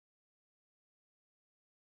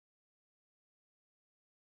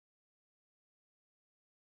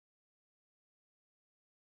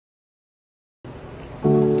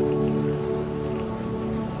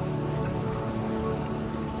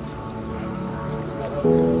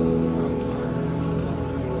there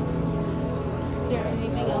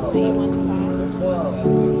anything else that you want to buy?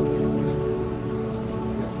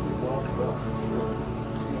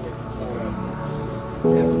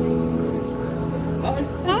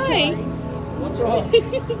 Hi. What's wrong?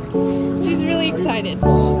 She's really excited. I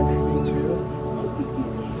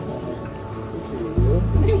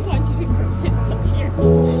want you to present the cheers.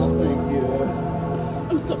 Oh, thank you.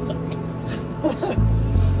 I'm so sorry.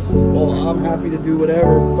 Well, I'm happy to do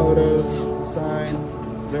whatever, photos, sign,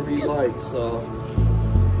 whatever you like, so.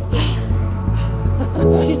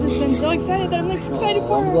 She's just been so excited that I'm like excited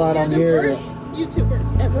for her. I'm glad I'm here. First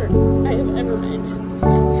YouTuber ever I have ever met.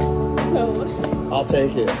 So I'll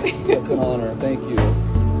take it. That's an honor. Thank you.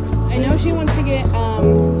 I know she wants to get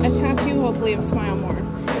a tattoo, hopefully, of Smile More.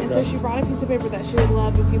 And so she brought a piece of paper that she would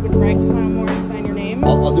love if you would write Smile More and sign your name.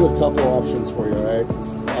 I'll do a couple options for you, alright?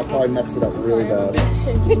 I'll probably mess it up really bad.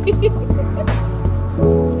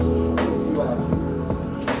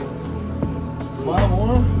 Smile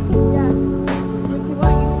more? Yeah. If you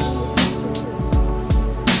want,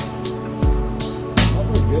 I'm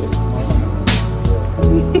pretty good at smiling.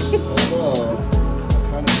 Although, I'm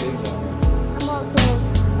kind of big on it. I'm also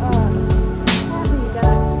happy that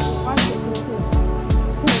you watch it too.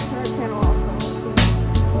 It's her channel also.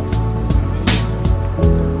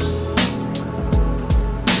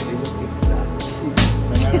 They look exact. No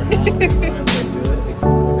matter how many times I do it, they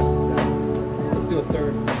look exact. Let's do a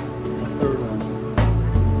third one.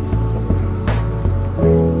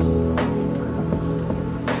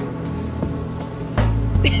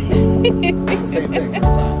 It's the same thing every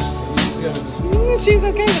time. You just gotta just... She's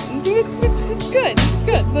okay with it. It's good. It's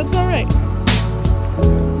good. That's alright.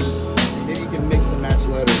 Maybe you can mix and match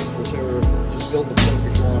letters, whichever. Just build the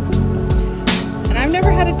perfect one. And I've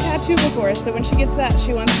never had a tattoo before, so when she gets that,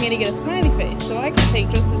 she wants me to get a smiley face, so I can take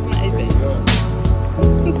just the smiley There you face. go.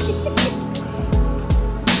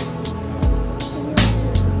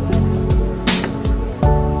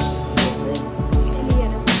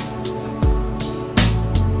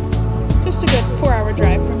 Just a good 4-hour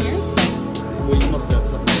drive from here. It's fine. Well, you must have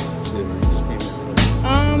something else to do. You just came here.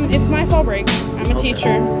 It's my fall break. I'm a teacher.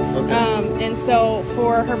 Okay. And so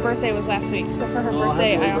for her birthday was last week. So for her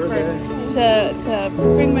birthday, happy I offered birthday. to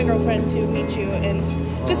bring my girlfriend to meet you and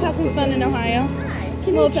just have some fun in Ohio.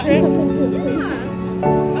 Can Little you sign trip. something too, please?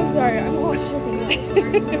 I'm sorry, I'm all shaking up.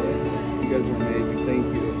 You guys are amazing. Thank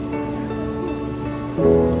you.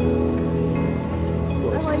 Of I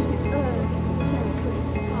course. like channel too.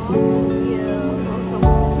 Oh,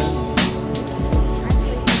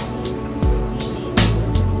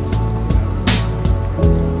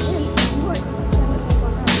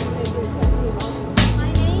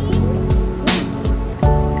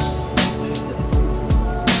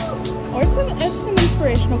 Or some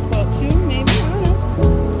inspirational quote too, maybe. I don't know.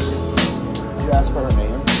 Did you ask for her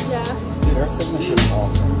name? yeah. Dude, her signature is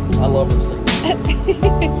awesome. I love her signature.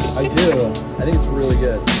 I do. I think it's really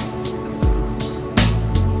good.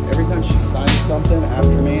 Every time she signs something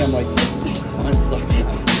after me, I'm like, mine sucks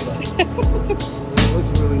now. It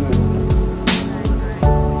looks really nice.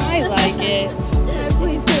 I like it.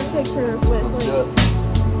 Please get a picture with Let's do it.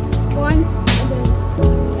 one.